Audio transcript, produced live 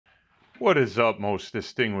What is up, most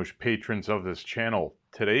distinguished patrons of this channel?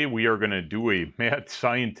 Today we are going to do a mad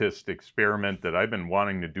scientist experiment that I've been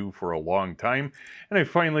wanting to do for a long time, and I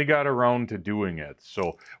finally got around to doing it.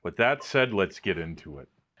 So with that said, let's get into it.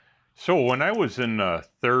 So when I was in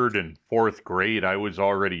third and fourth grade, I was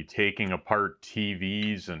already taking apart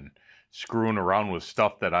TVs and screwing around with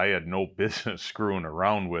stuff that I had no business screwing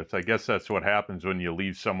around with. I guess that's what happens when you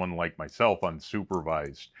leave someone like myself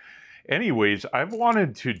unsupervised. Anyways, I've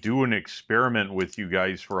wanted to do an experiment with you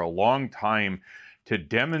guys for a long time to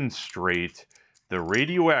demonstrate the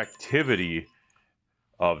radioactivity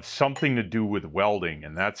of something to do with welding,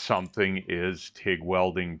 and that something is TIG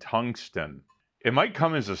welding tungsten. It might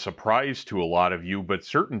come as a surprise to a lot of you, but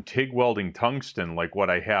certain TIG welding tungsten, like what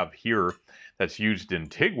I have here that's used in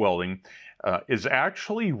TIG welding, is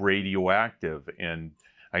actually radioactive. And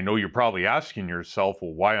I know you're probably asking yourself,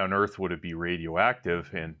 well, why on earth would it be radioactive?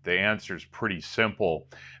 And the answer is pretty simple.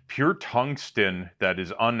 Pure tungsten that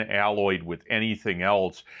is unalloyed with anything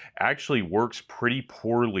else actually works pretty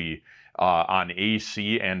poorly on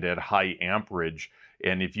AC and at high amperage.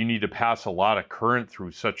 And if you need to pass a lot of current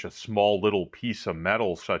through such a small little piece of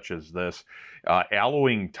metal such as this,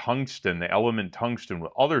 alloying tungsten, the element tungsten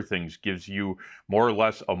with other things gives you more or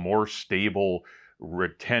less a more stable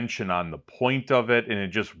retention on the point of it, and it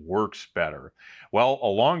just works better. Well, a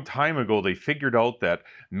long time ago, they figured out that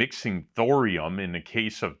mixing thorium, in the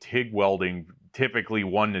case of TIG welding, typically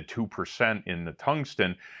 1 to 2% in the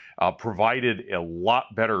tungsten, provided a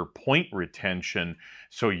lot better point retention,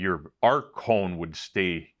 so your arc cone would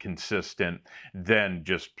stay consistent than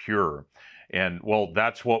just pure. And well,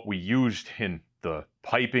 that's what we used in the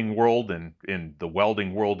piping world and in the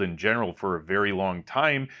welding world in general for a very long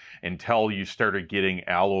time, until you started getting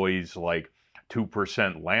alloys like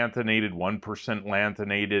 2% lanthanated, 1%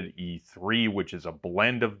 lanthanated, E3, which is a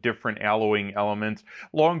blend of different alloying elements.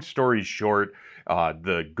 Long story short,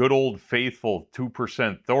 the good old faithful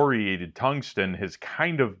 2% thoriated tungsten has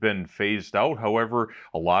kind of been phased out. However,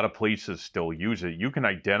 a lot of places still use it. You can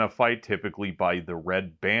identify typically by the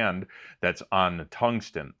red band that's on the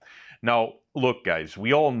tungsten. Now, look, guys,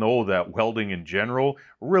 we all know that welding in general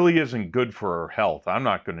really isn't good for our health. I'm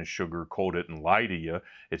not going to sugarcoat it and lie to you.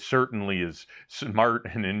 It certainly is smart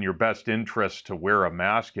and in your best interest to wear a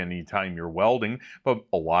mask anytime you're welding, but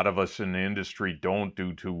a lot of us in the industry don't,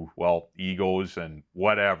 due to, well, egos and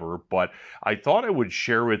whatever. But I thought I would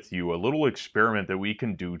share with you a little experiment that we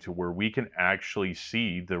can do to where we can actually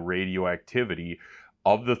see the radioactivity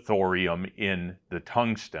of the thorium in the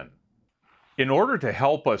tungsten. In order to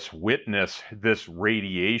help us witness this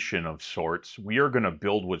radiation of sorts, we are going to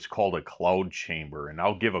build what's called a cloud chamber. And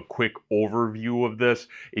I'll give a quick overview of this.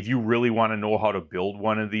 If you really want to know how to build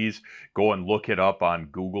one of these, go and look it up on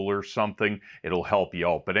Google or something. It'll help you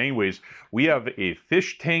out. But anyways, we have a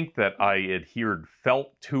fish tank that I adhered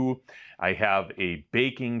felt to. I have a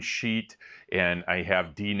baking sheet, and I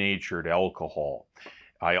have denatured alcohol.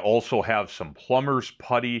 I also have some plumber's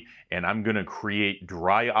putty, and I'm going to create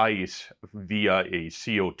dry ice via a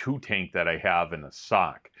CO2 tank that I have in a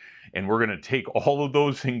sock. And we're going to take all of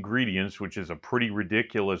those ingredients, which is a pretty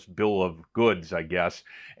ridiculous bill of goods, I guess,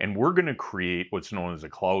 and we're going to create what's known as a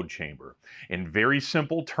cloud chamber. In very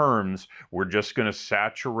simple terms, we're just going to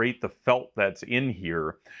saturate the felt that's in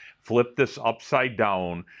here, flip this upside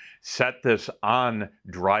down, set this on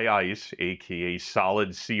dry ice, aka solid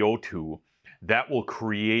CO2. That will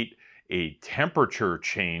create a temperature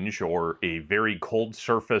change, or a very cold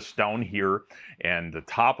surface down here, and the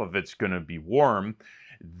top of it's going to be warm.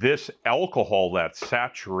 This alcohol that's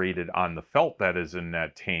saturated on the felt that is in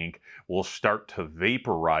that tank will start to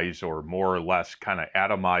vaporize, or more or less kind of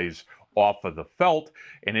atomize off of the felt,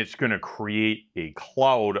 and it's going to create a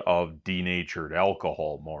cloud of denatured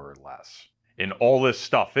alcohol, more or less. And all this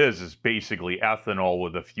stuff is basically ethanol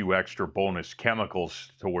with a few extra bonus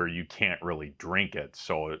chemicals to where you can't really drink it.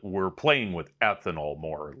 So we're playing with ethanol,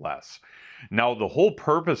 more or less. Now, the whole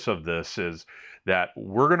purpose of this is that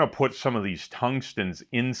we're going to put some of these tungstens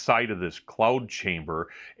inside of this cloud chamber.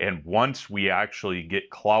 And once we actually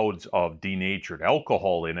get clouds of denatured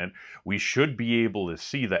alcohol in it, we should be able to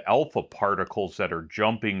see the alpha particles that are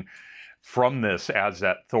jumping from this as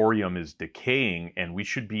that thorium is decaying, and we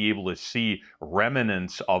should be able to see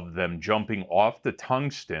remnants of them jumping off the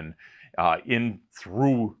tungsten in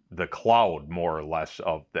through the cloud, more or less,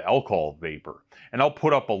 of the alcohol vapor. And I'll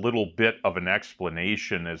put up a little bit of an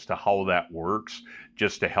explanation as to how that works,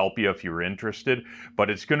 just to help you if you're interested.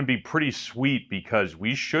 But it's going to be pretty sweet, because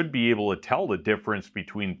we should be able to tell the difference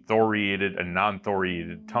between thoriated and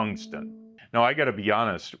non-thoriated tungsten. Now, I got to be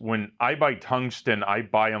honest, when I buy tungsten, I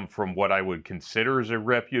buy them from what I would consider as a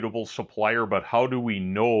reputable supplier, but how do we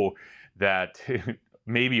know that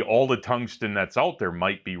maybe all the tungsten that's out there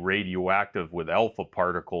might be radioactive with alpha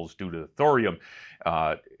particles due to the thorium,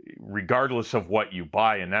 uh, regardless of what you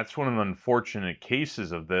buy. And that's one of the unfortunate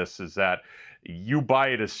cases of this, is that you buy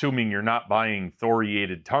it assuming you're not buying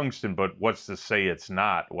thoriated tungsten, but what's to say it's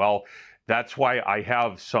not? Well, that's why I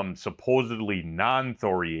have some supposedly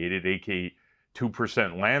non-thoriated, aka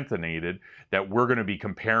 2% lanthanated, that we're going to be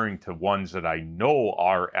comparing to ones that I know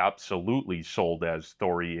are absolutely sold as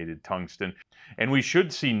thoriated tungsten. And we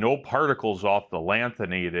should see no particles off the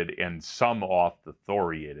lanthanated and some off the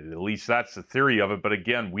thoriated. At least that's the theory of it. But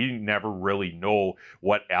again, we never really know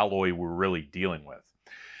what alloy we're really dealing with.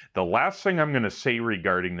 The last thing I'm going to say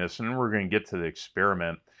regarding this, and then we're going to get to the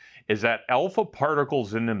experiment, is that alpha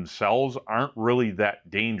particles in themselves aren't really that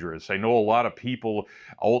dangerous. I know a lot of people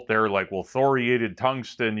out there like, well, thoriated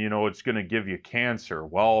tungsten, it's going to give you cancer.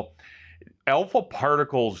 Well, alpha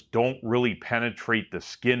particles don't really penetrate the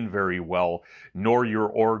skin very well, nor your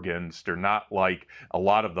organs. They're not like a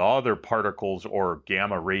lot of the other particles or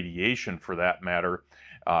gamma radiation for that matter,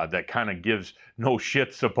 that kind of gives no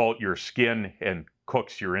shits about your skin and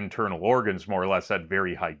cooks your internal organs more or less at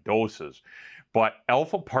very high doses. But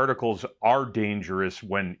alpha particles are dangerous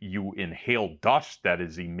when you inhale dust that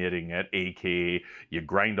is emitting it, aka you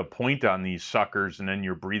grind a point on these suckers and then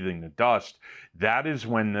you're breathing the dust. That is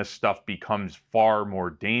when this stuff becomes far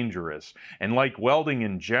more dangerous. And like welding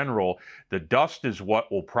in general, the dust is what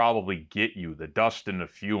will probably get you, the dust and the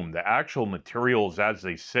fume. The actual materials as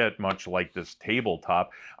they sit, much like this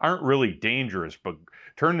tabletop, aren't really dangerous, but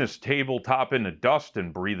turn this tabletop into dust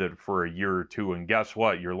and breathe it for a year or two, and guess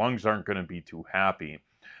what? Your lungs aren't going to be too happy.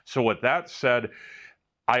 So with that said,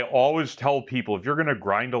 I always tell people, if you're going to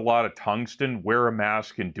grind a lot of tungsten, wear a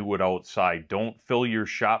mask and do it outside. Don't fill your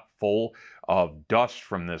shop full of dust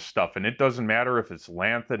from this stuff. And it doesn't matter if it's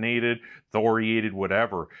lanthanated, thoriated,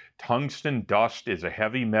 whatever. Tungsten dust is a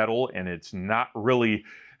heavy metal, and it's not really,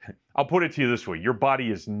 I'll put it to you this way: your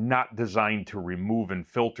body is not designed to remove and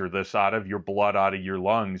filter this out of your blood, out of your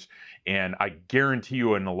lungs. And I guarantee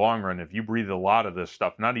you, in the long run, if you breathe a lot of this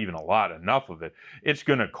stuff, not even a lot, enough of it, it's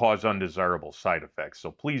going to cause undesirable side effects.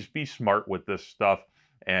 So please be smart with this stuff,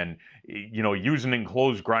 and use an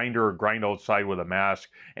enclosed grinder or grind outside with a mask,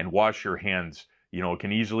 and wash your hands. It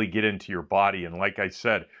can easily get into your body. And like I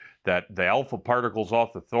said, that the alpha particles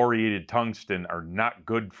off the thoriated tungsten are not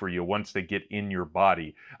good for you once they get in your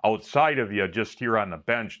body. Outside of you, just here on the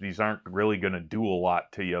bench, these aren't really going to do a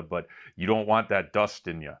lot to you, but you don't want that dust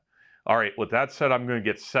in you. All right, with that said, I'm going to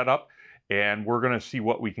get set up, and we're going to see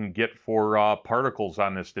what we can get for particles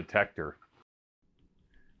on this detector.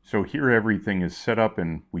 So here everything is set up,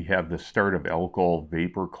 and we have the start of alcohol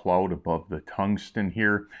vapor cloud above the tungsten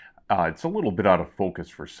here. It's a little bit out of focus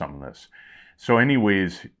for some of this. So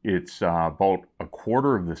anyways, it's about a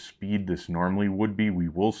quarter of the speed this normally would be. We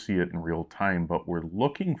will see it in real time, but we're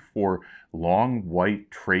looking for long white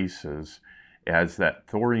traces. As that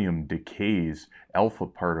thorium decays, alpha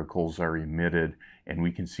particles are emitted, and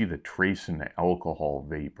we can see the trace in the alcohol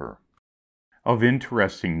vapor. Of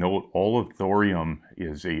interesting note, all of thorium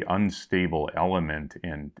is an unstable element,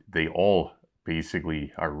 and they all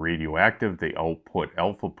basically are radioactive. They output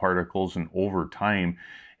alpha particles, and over time,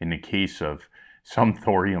 in the case of some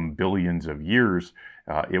thorium, billions of years,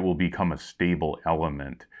 it will become a stable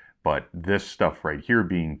element. But this stuff right here,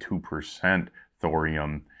 being 2%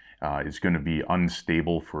 thorium, is going to be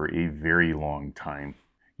unstable for a very long time.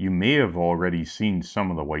 You may have already seen some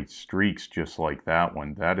of the white streaks just like that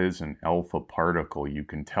one. That is an alpha particle. You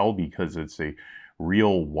can tell because it's a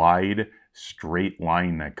real wide, straight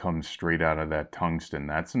line that comes straight out of that tungsten.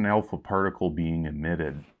 That's an alpha particle being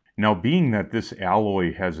emitted. Now, being that this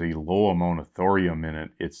alloy has a low amount of thorium in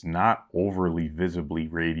it, it's not overly visibly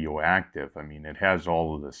radioactive. I mean, it has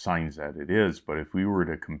all of the signs that it is, but if we were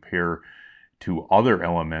to compare to other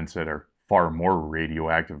elements that are far more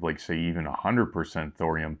radioactive, like say even 100%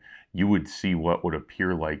 thorium, you would see what would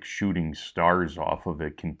appear like shooting stars off of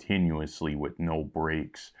it continuously with no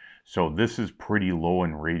breaks. So this is pretty low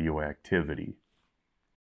in radioactivity.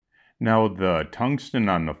 Now the tungsten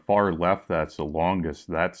on the far left, that's the longest,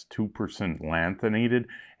 that's 2% lanthanated,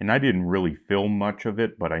 and I didn't really film much of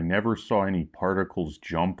it, but I never saw any particles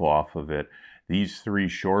jump off of it. These three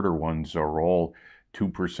shorter ones are all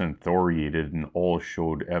 2% thoriated and all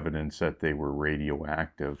showed evidence that they were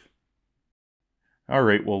radioactive. All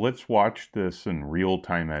right, well, let's watch this in real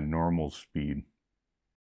time at normal speed.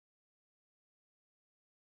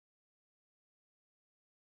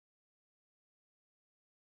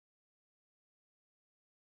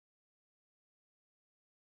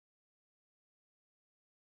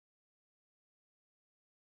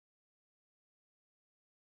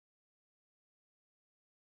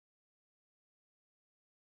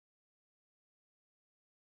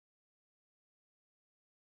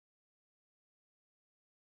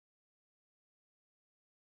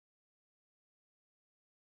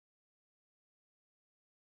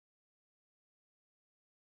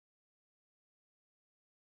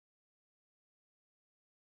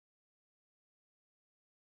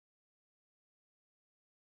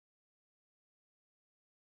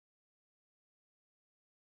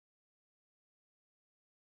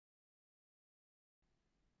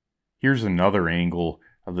 Here's another angle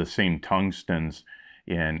of the same tungstens,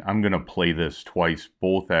 and I'm going to play this twice,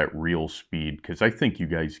 both at real speed, because I think you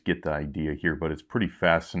guys get the idea here, but it's pretty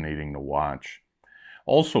fascinating to watch.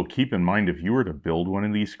 Also, keep in mind, if you were to build one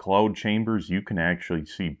of these cloud chambers, you can actually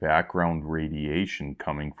see background radiation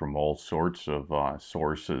coming from all sorts of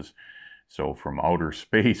sources. So from outer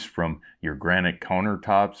space, from your granite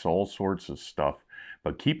countertops, all sorts of stuff.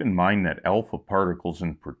 But keep in mind that alpha particles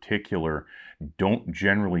in particular don't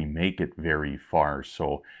generally make it very far.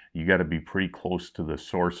 So you got to be pretty close to the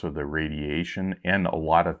source of the radiation, and a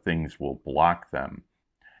lot of things will block them.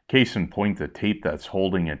 Case in point, the tape that's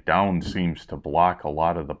holding it down seems to block a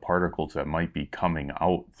lot of the particles that might be coming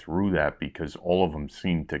out through that, because all of them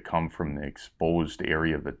seem to come from the exposed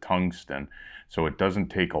area of the tungsten. So it doesn't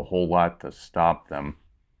take a whole lot to stop them.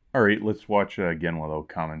 All right, let's watch it again without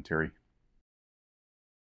commentary.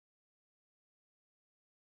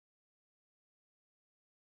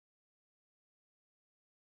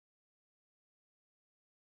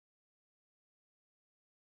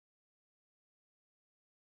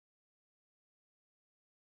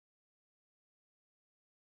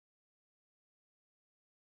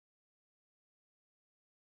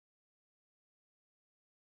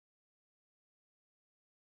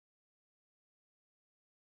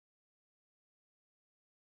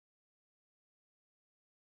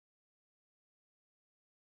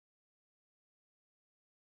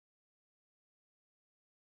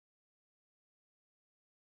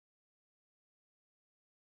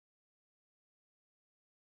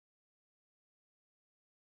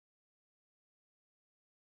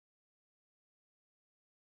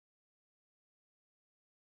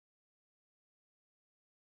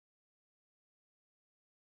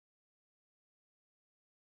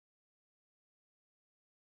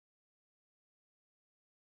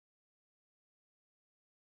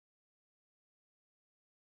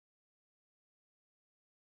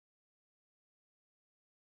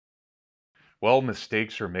 Well,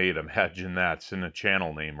 mistakes are made. Imagine that's in the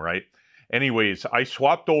channel name, right? Anyways, I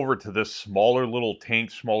swapped over to this smaller little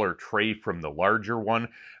tank, smaller tray from the larger one.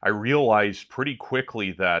 I realized pretty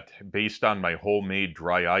quickly that based on my homemade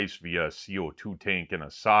dry ice via a CO2 tank and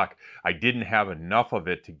a sock, I didn't have enough of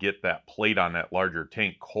it to get that plate on that larger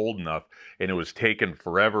tank cold enough, and it was taking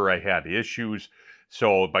forever. I had issues.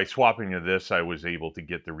 So by swapping to this, I was able to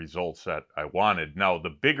get the results that I wanted. Now,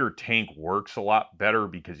 the bigger tank works a lot better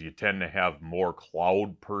because you tend to have more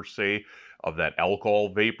cloud per se of that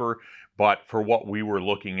alcohol vapor. But for what we were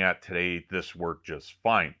looking at today, this worked just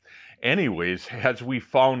fine. Anyways, as we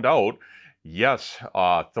found out, yes,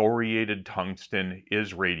 thoriated tungsten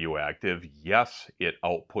is radioactive. Yes, it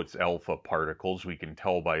outputs alpha particles. We can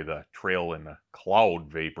tell by the trail in the cloud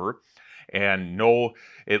vapor. And no,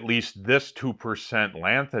 at least this 2%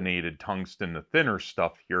 lanthanated tungsten, the thinner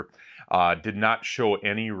stuff here, did not show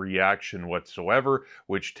any reaction whatsoever,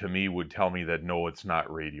 which to me would tell me that no, it's not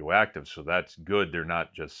radioactive. So that's good. They're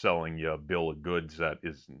not just selling you a bill of goods that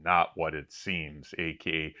is not what it seems,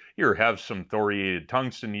 aka here, have some thoriated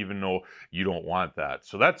tungsten, even though you don't want that.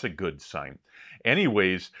 So that's a good sign.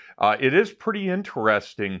 Anyways, it is pretty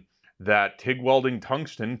interesting that TIG welding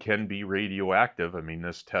tungsten can be radioactive. I mean,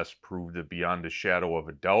 this test proved it beyond a shadow of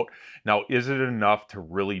a doubt. Now, is it enough to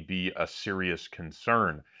really be a serious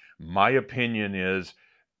concern? My opinion is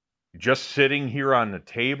just sitting here on the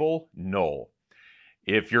table, no.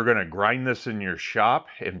 If you're going to grind this in your shop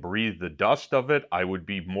and breathe the dust of it, I would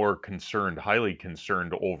be more concerned, highly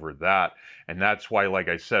concerned over that. And that's why, like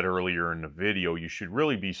I said earlier in the video, you should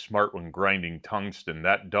really be smart when grinding tungsten.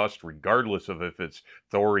 That dust, regardless of if it's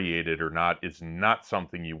thoriated or not, is not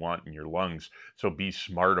something you want in your lungs. So be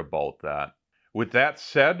smart about that. With that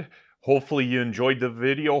said, hopefully you enjoyed the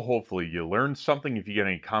video. Hopefully you learned something. If you get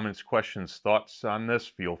any comments, questions, thoughts on this,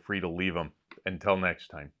 feel free to leave them. Until next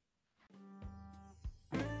time.